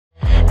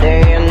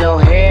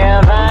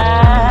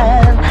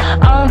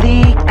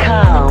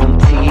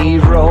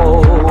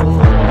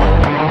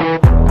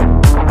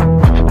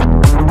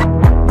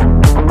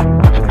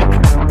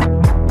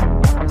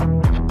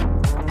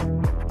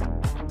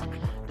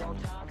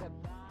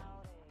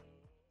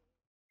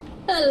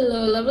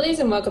Hello, lovelies,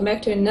 and welcome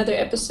back to another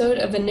episode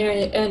of a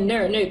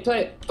Nerine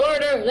play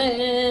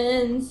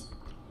Borderlands.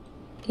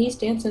 He's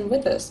dancing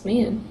with us,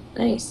 man.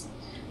 Nice.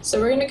 So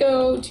we're gonna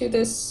go to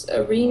this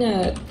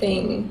arena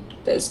thing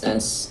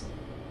business.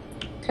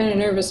 Kind of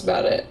nervous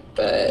about it,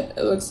 but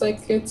it looks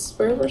like it's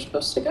where we're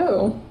supposed to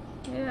go.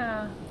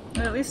 Yeah,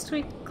 well, at least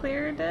we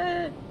cleared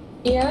it.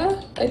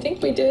 Yeah, I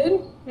think we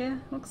did. Yeah,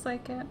 looks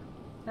like it.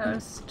 That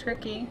was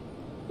tricky.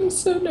 I'm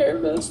so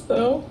nervous,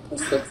 though.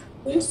 This looks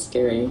really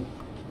scary.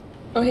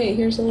 Oh, hey,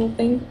 here's a little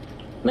thing.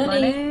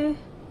 Money.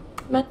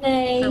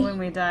 Money. For when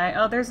we die.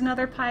 Oh, there's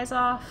another pies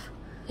off.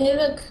 Hey,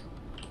 look.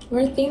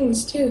 More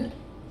things, too.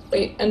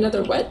 Wait,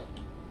 another what?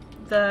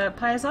 The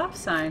pies off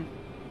sign.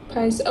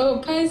 Pies. Oh,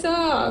 pies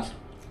off.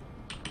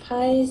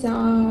 Pies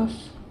off.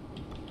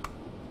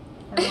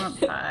 I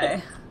want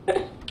pie.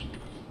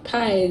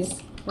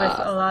 Pies With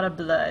off. a lot of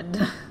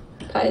blood.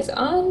 Pies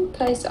on,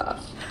 pies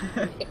off.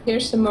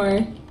 Here's some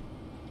more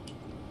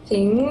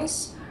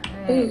things.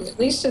 Ooh, at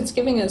least it's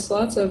giving us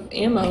lots of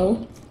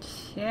ammo.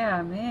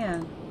 Yeah,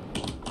 man.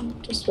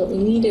 Just what we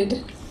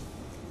needed.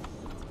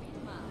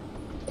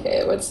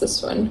 Okay, what's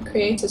this one?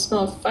 Creates a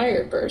small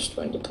fire burst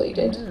when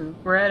depleted. Ooh,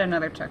 we're at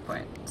another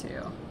checkpoint,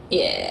 too.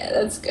 Yeah,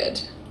 that's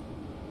good.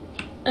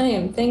 I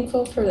am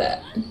thankful for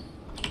that.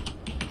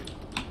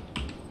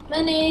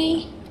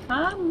 Money!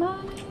 Ah,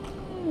 money!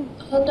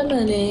 All the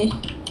money.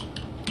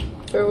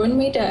 For when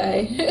we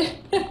die.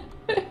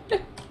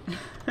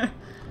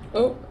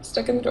 Oh,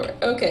 stuck in the door.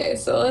 Okay,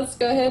 so let's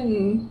go ahead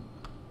and...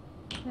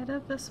 Head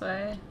up this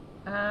way.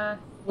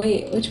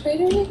 Wait, which way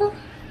did we go?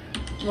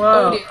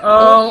 Whoa. dear.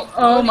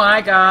 Oh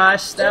my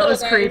gosh. That Hello,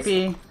 was guys.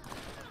 creepy.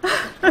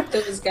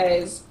 Those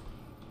guys.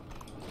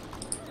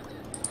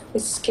 They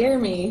scare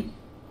me.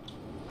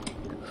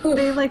 Whew.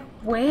 They like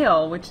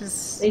wail, which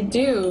is... They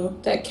do.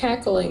 That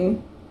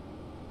cackling.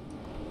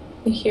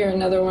 I hear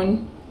another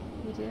one.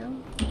 You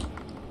do?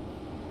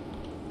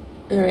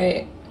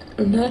 Alright.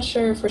 I'm not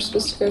sure if we're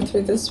supposed to go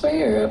through this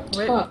way or up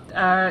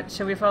top.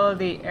 Should we follow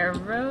the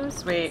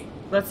arrows? Wait,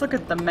 let's look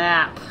at the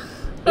map.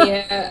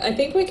 Yeah, I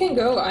think we can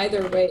go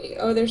either way.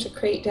 Oh, there's a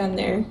crate down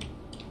there.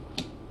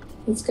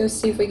 Let's go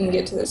see if we can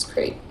get to this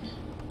crate.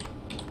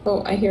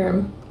 Oh, I hear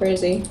him. Where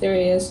is he? There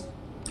he is.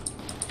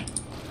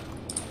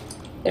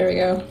 There we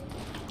go.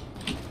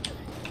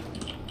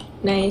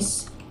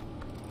 Nice.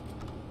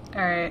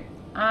 Alright,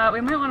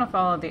 we might want to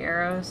follow the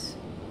arrows.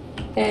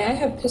 Hey, I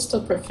have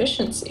pistol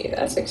proficiency.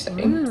 That's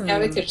exciting. Yeah,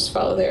 we could just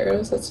follow the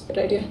arrows. That's a good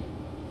idea.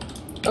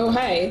 Oh,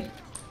 hi.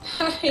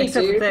 Hi,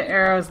 Except dude. the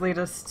arrows lead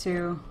us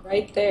to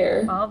Right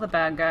there. all the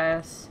bad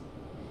guys.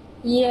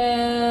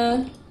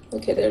 Yeah.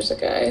 Okay, there's a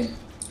guy.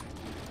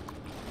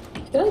 I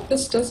feel like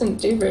this doesn't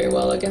do very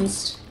well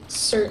against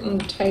certain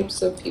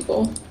types of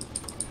people.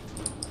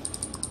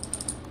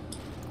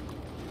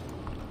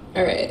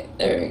 Alright,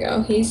 there we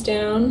go. He's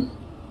down.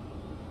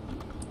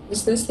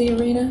 Is this the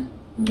arena?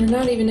 We're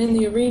not even in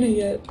the arena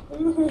yet.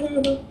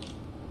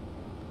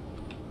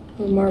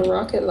 More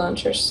rocket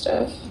launcher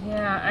stuff.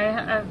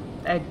 Yeah,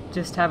 I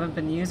just haven't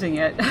been using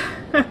it.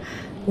 I'm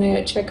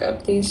gonna check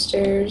up these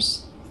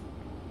stairs.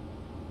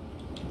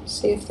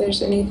 See if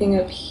there's anything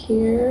up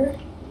here.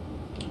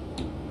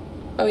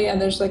 Oh yeah,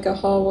 there's like a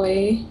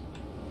hallway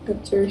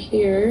up through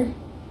here.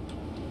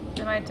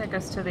 It might take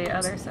us to the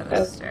other set of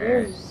A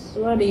stairs.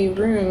 bloody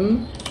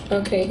room.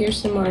 Okay,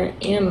 here's some more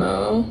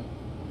ammo.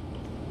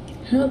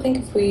 I don't think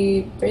if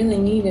we really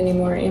need any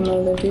more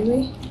ammo though, do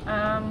we?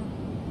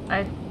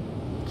 I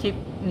keep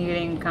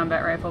needing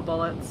combat rifle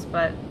bullets,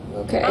 but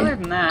Okay. other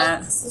than that...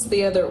 Oh, this is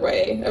the other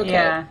way. Okay.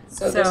 Yeah,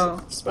 So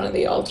so- this is one of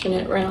the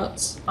alternate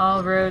routes.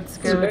 all roads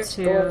go Very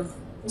to... cool.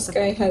 This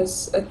guy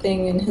has a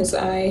thing in his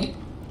eye.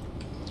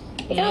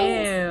 Ew.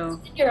 In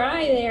your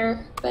eye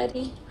there,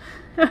 buddy.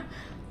 I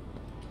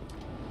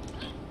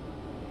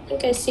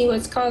think I see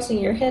what's causing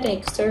your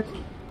headache, sir.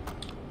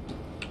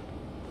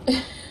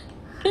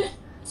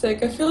 It's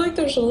like, I feel like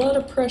there's a lot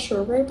of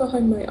pressure right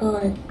behind my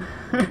eye.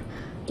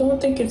 Don't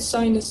think it's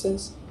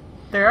sinuses.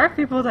 There are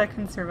people that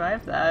can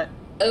survive that.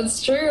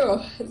 It's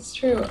true. It's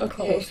true. Okay,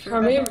 Cold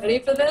are we survival. ready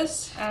for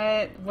this?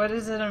 What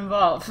does it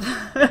involve?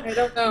 I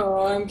don't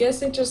know. I'm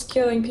guessing just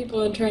killing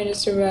people and trying to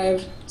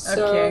survive.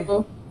 So,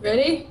 Okay.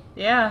 ready?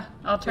 Yeah,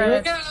 I'll try Here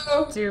we to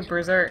go. do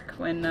berserk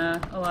when a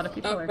lot of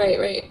people Oh, are...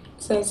 right.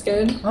 Sounds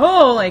good.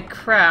 Holy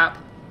crap.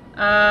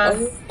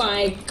 Oh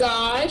my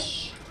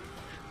gosh.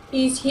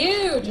 He's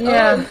huge.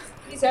 Yeah. Oh,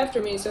 he's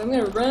after me, so I'm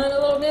gonna run a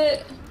little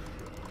bit.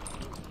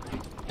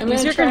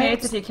 Use your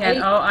grenades if you can.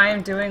 Oh, I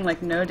am doing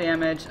like no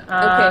damage.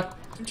 Okay.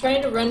 I'm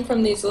trying to run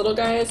from these little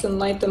guys and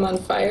light them on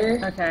fire.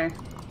 Okay.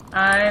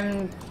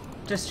 I'm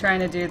just trying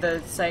to do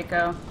the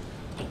psycho.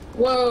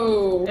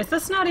 Whoa. Is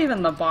this not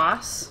even the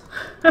boss?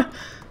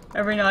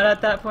 Are we not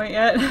at that point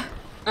yet?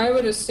 I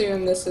would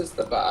assume this is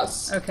the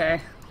boss.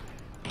 Okay.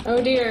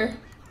 Oh dear.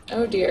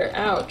 Oh dear.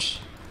 Ouch.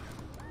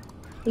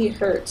 He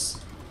hurts.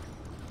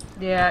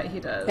 Yeah, he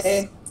does.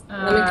 Okay.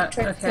 Let me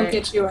try to come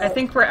get you out. I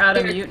think we're out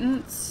of Here.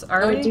 mutants,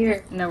 are Oh we?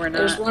 dear. No, we're not.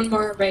 There's one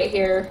more right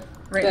here.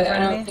 Right in but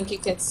front I of don't me? think you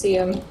can see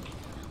him.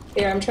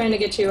 Here, I'm trying to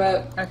get you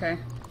up. Okay.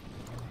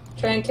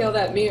 Try and kill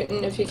that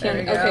mutant if you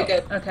can. There we Okay,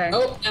 go. good. Okay.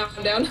 Oh, now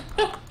I'm down.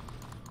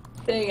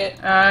 Dang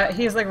it.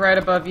 He's like right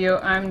above you.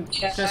 I'm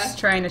just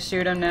trying to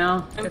shoot him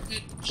now. If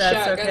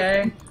that's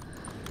okay.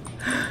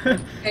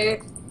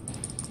 Okay.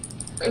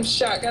 I'm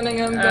shotgunning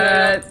him, but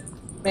I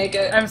don't make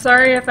it. I'm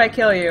sorry if I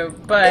kill you,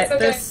 but okay.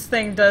 this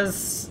thing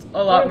does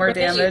a lot more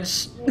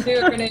damage. Do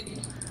a grenade.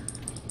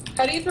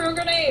 How do you throw a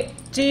grenade?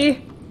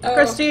 G.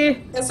 Press G.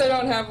 Guess I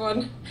don't have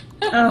one.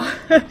 Oh.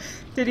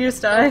 Did you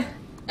die?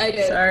 I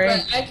did. Sorry.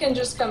 But I can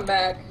just come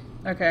back.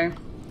 Okay.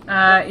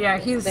 Yeah,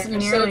 he's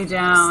nearly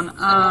down.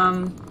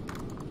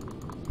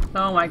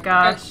 Oh my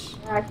gosh.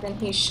 Then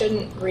he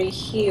shouldn't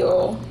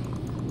re-heal.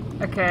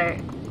 Okay.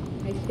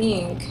 I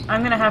think.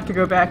 I'm gonna have to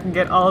go back and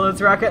get all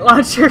those rocket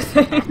launcher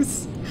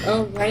things.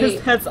 Oh, right.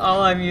 Because that's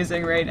all I'm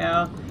using right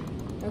now.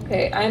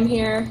 Okay, I'm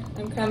here.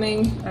 I'm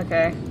coming.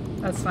 Okay,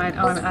 that's fine.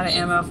 Oh, I'm out of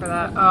ammo for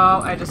that.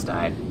 Oh, I just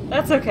died.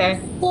 That's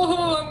okay.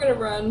 Whoa, I'm gonna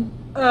run.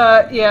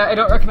 Yeah, I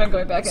don't recommend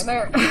going back in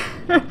there.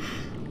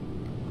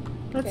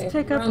 Let's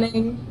pick up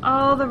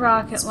all the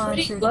rocket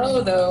launchers. Pretty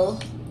low, though.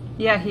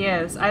 Yeah, he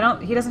is.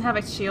 He doesn't have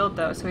a shield,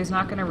 though, so he's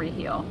not gonna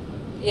re-heal.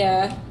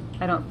 Yeah.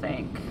 I don't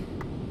think.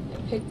 I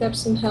picked up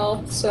some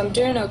health, so I'm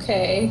doing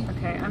okay.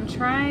 Okay, I'm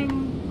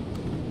trying...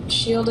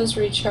 Shield is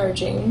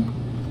recharging.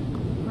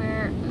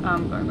 Where? Oh,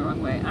 I'm going the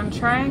wrong way. I'm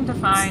trying to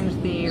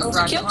find the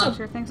rocket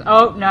launcher things.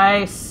 Oh,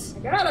 nice! I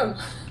got him!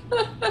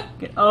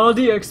 Get all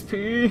the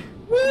XP!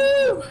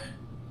 Woo!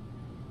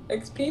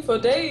 XP for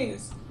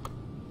days!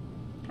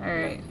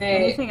 Alright,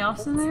 anything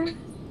else in there?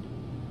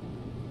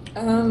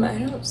 I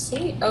don't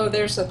see... Oh,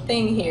 there's a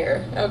thing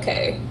here.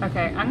 Okay.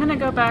 Okay, I'm gonna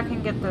go back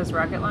and get those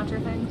rocket launcher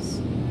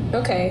things.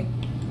 Okay.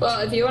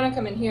 Well, if you want to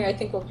come in here, I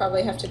think we'll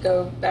probably have to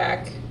go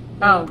back.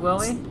 Oh, will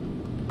we?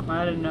 Well,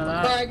 I didn't know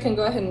that. Or I can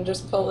go ahead and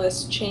just pull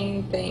this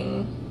chain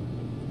thing.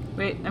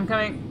 Wait, I'm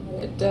coming.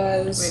 It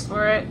does. Wait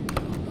for it.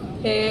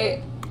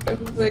 Okay.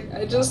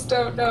 I just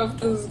don't know if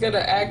this is gonna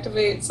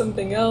activate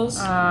something else.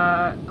 Hold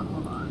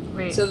on.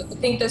 Wait. So I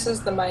think this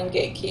is the mind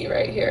gate key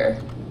right here.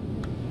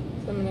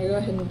 So I'm gonna go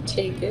ahead and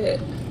take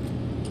it.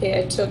 Okay,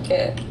 I took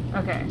it.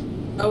 Okay.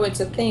 Oh, it's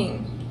a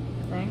thing.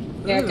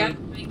 Thing? Yeah, I got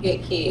the mind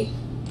gate key.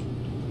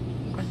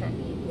 Okay.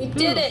 We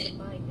did it!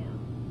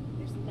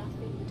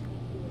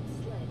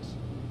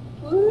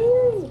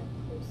 Woo!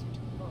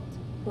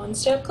 One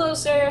step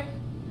closer.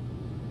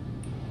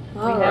 We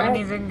haven't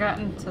even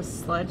gotten to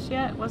Sledge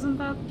yet? Wasn't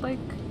that, like...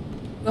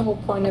 The whole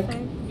point of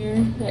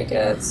here, I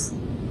guess.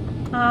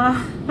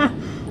 I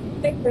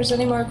don't think there's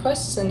any more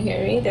quests in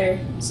here either,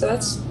 so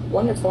that's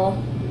wonderful.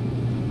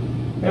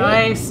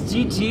 Nice!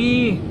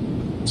 GG!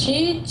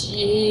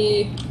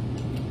 GG!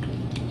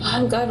 Oh,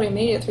 I'm glad we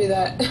made it through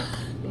that.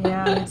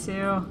 Yeah, me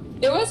too.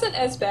 It wasn't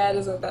as bad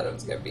as I thought it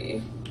was gonna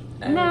be.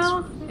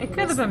 No, it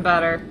could have been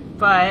better,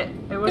 but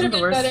it wasn't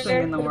the worst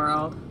thing in the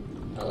world.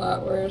 A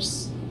lot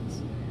worse.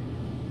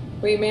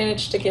 We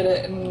managed to get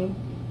it in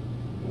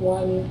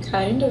one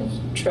kind of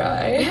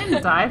try. We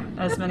didn't die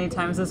as many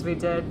times as we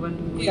did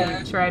when we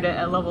tried it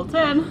at level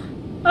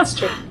 10. That's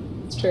true.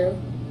 That's true.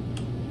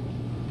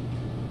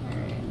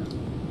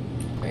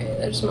 Alright,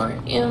 there's more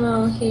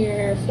ammo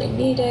here if we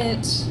need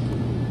it.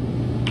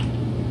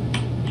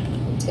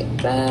 Take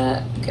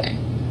that. Okay.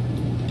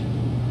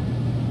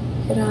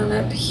 Get on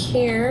up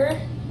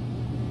here.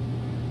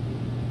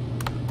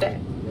 Back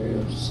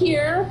through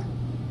here.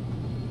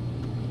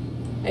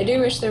 I do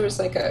wish there was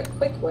like a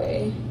quick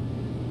way.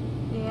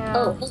 Yeah.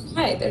 Oh,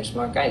 hi, there's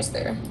more guys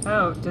there.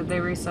 Oh, did they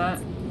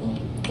reset?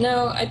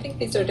 No, I think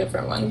these are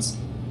different ones.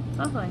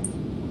 Lovely.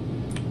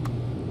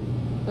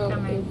 Oh,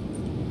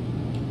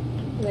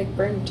 like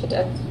burned to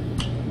death.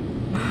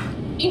 I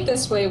think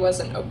this way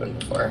wasn't open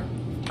before.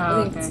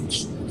 Oh, I think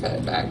cut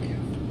it back.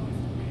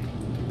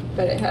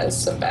 But it has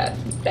some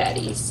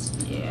baddies.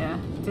 Yeah.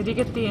 Did you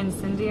get the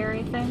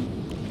incendiary thing?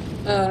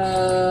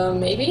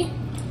 Maybe?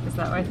 Is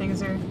that why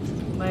things are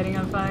lighting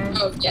on fire?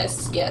 Oh,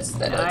 yes,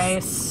 that is.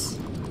 Nice.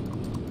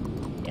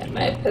 Yeah,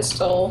 my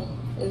pistol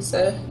is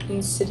a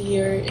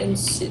incendiary.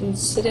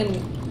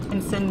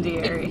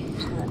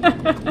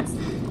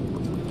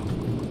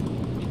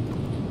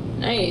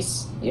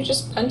 Nice. You're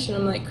just punching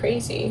them like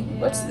crazy. Yeah.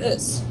 What's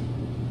this?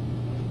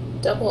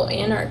 Double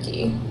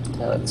anarchy.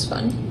 That looks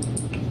fun.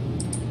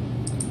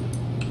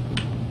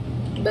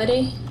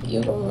 Buddy,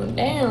 you going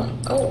down.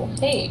 Oh,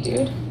 hey,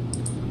 dude.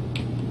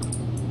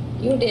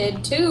 You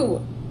did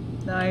too.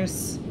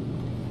 Nice.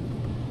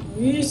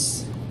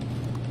 Nice.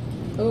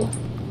 Oh.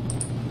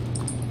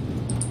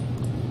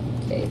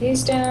 Okay,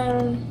 he's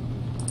down.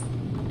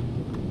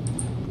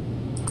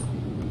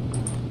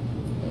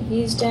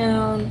 He's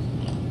down.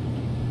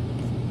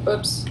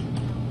 Whoops.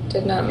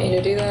 Did not mean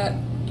to do that.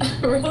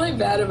 I'm really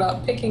bad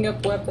about picking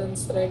up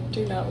weapons that I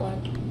do not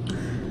want.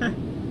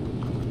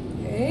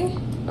 Okay.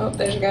 Oh,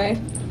 there's a guy.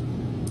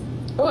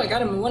 Oh, I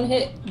got him in one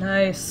hit.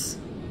 Nice.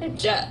 Good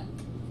job.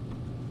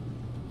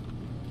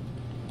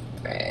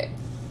 Right.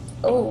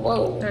 Oh,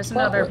 whoa. There's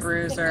another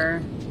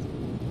bruiser.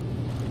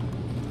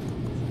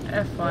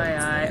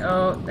 FYI.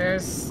 Oh,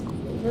 there's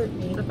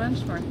a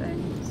bunch more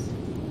things.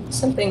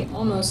 Something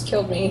almost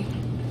killed me.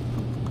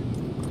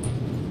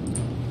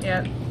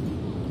 Yeah.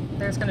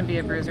 There's gonna be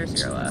a bruiser to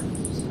your left.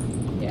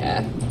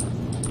 Yeah.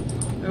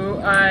 Ooh,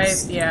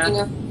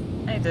 yeah.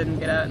 I didn't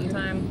get out in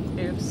time.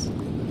 Oops.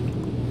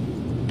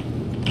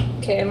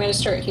 Okay, I'm gonna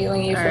start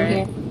healing you from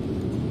here.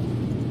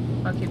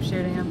 I'll keep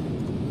shooting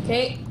him.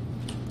 Okay.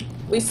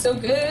 We so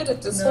good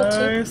at this whole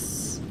team.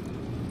 Nice.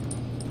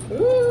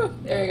 Ooh,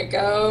 there you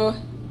go.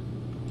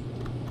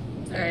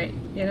 Alright,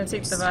 you gonna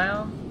take the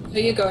vial? Oh,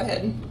 you go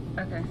ahead.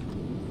 Okay.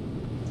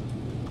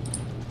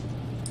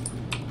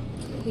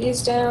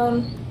 He's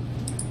down.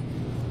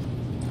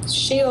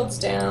 Shield's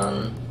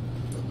down.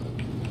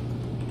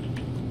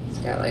 He's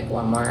got like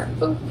one more.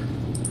 Oop.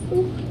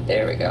 Oop.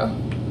 There we go.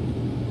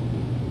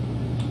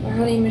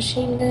 Rowdy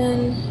machine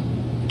gun.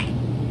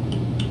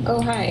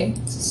 Oh, hi.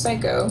 It's a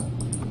psycho.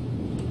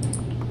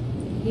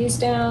 He's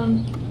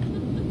down.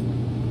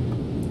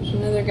 There's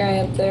another guy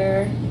up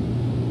there.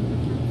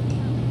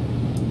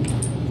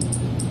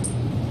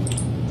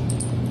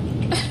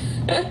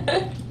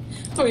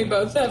 We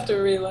both have to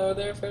reload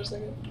there for a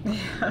second.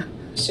 Yeah.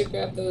 Should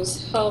grab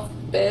those health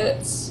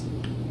bits.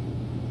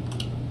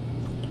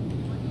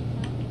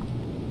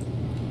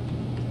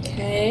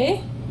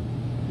 Okay.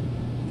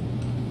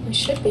 We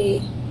should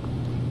be...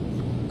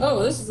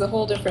 Oh, this is a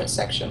whole different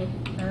section.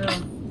 Oh.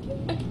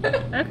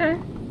 Okay.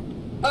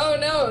 Oh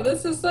no,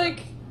 this is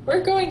like...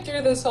 We're going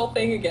through this whole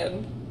thing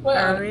again.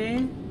 Wow. Are we?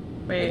 I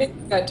Wait. think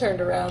we got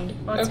turned around.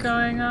 What's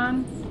going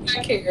on?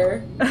 Back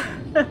here.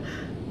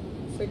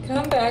 So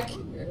come back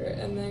here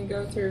and then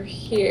go through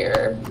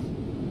here.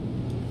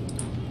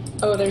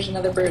 Oh, there's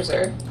another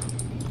bruiser.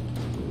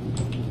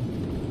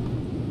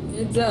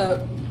 Heads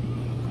up.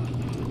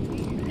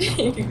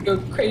 You can go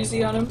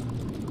crazy on him.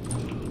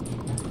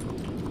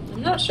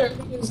 I'm not sure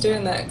who's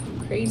doing that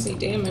crazy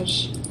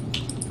damage.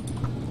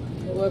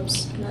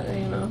 Whoops, not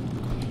ammo.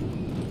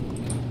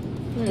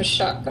 I'm gonna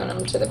shotgun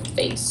him to the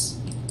face.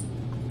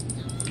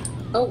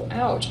 Oh,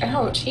 ouch,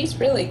 ouch. He's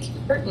really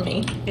hurting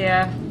me.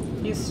 Yeah,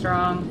 he's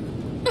strong.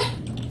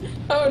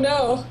 Oh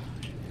no!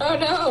 Oh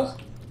no!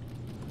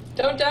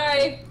 Don't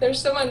die!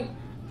 There's someone.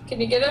 Can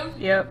you get him?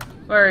 Yep.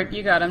 Or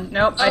you got him.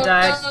 Nope, I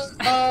died.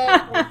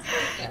 I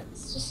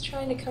was just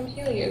trying to come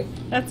heal you.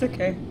 That's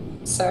okay.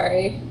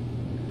 Sorry.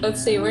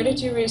 Let's see, where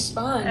did you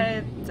respawn?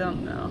 I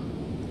don't know.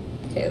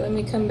 Okay, let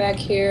me come back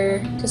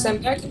here, because I'm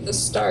back at the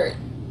start.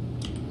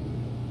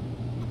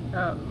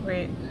 Oh,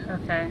 wait.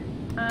 Okay.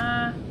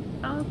 Oh.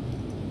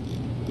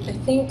 I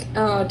think.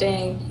 Oh,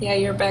 dang. Yeah,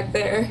 you're back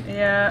there.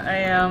 Yeah, I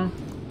am.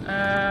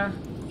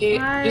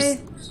 Hi.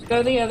 Just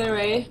go the other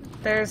way.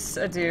 There's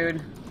a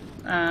dude.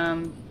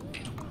 Come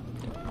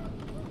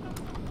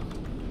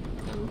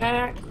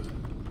back.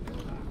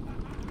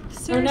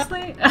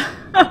 Seriously?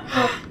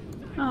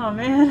 Oh,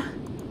 man.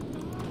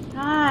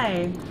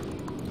 Hi.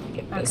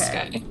 Get this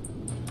Okay. guy.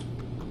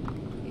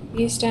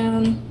 He's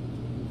down.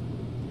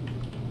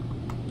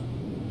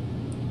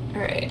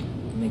 Alright,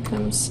 let me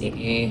come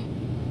see.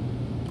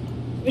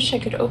 Wish I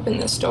could open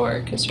this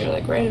door, because you're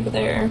like right over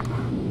there.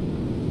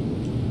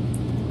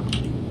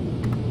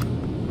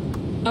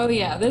 Oh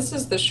yeah, this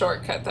is the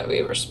shortcut that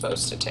we were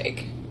supposed to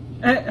take.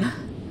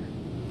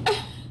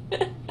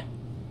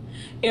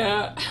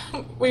 Yeah,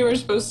 we were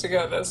supposed to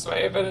go this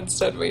way, but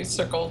instead we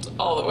circled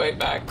all the way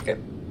back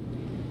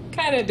and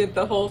kind of did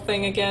the whole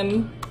thing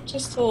again,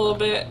 just a little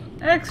bit.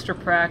 Extra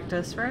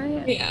practice,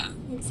 right? Yeah,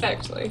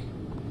 exactly.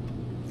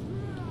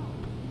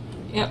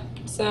 Yep,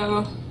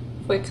 so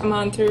if we come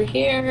on through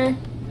here.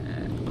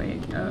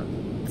 Wait,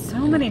 so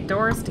many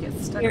doors to get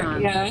stuck Here,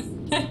 on. yeah.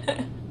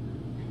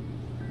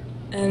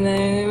 And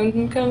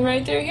then come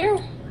right through here.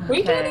 Okay.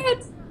 We did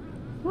it!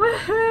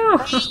 Woohoo!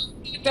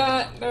 I did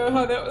not know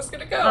how that was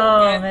gonna go.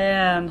 Oh,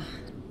 man.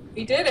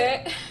 We did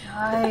it.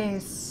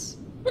 Nice.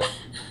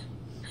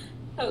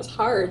 That was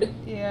hard.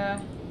 Yeah.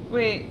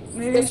 Wait,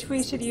 maybe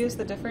we should use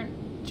the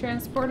different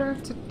transporter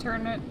to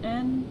turn it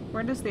in?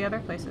 Where does the other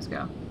places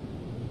go?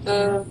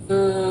 Do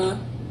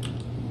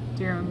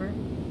you remember?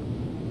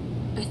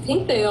 I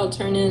think they all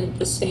turn in at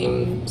the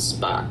same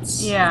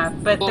spots. Yeah,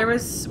 but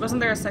wasn't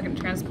there a second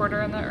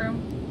transporter in that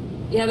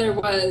room? Yeah, there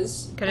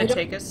was. Could it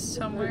take us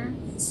somewhere?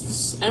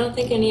 I don't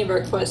think any of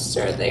our quests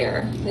are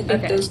there. I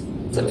think those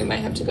that we might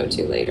have to go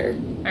to later.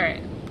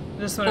 Alright.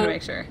 Just wanted to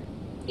make sure.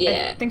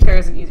 Yeah. I think there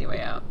is an easy way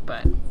out,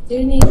 but... Do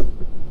you need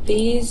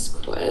these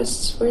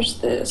quests? Where's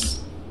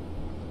this?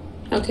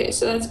 Okay,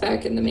 so that's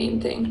back in the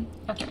main thing.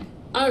 Okay.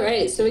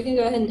 Alright, so we can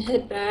go ahead and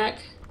head back.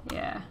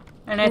 Yeah.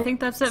 And I think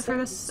that's it for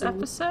this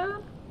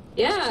episode?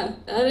 Yeah,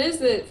 that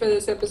is it for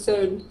this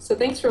episode. So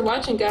thanks for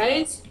watching,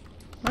 guys.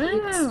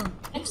 Woo!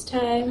 Next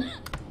time.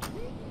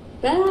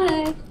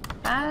 Bye.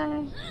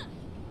 Bye.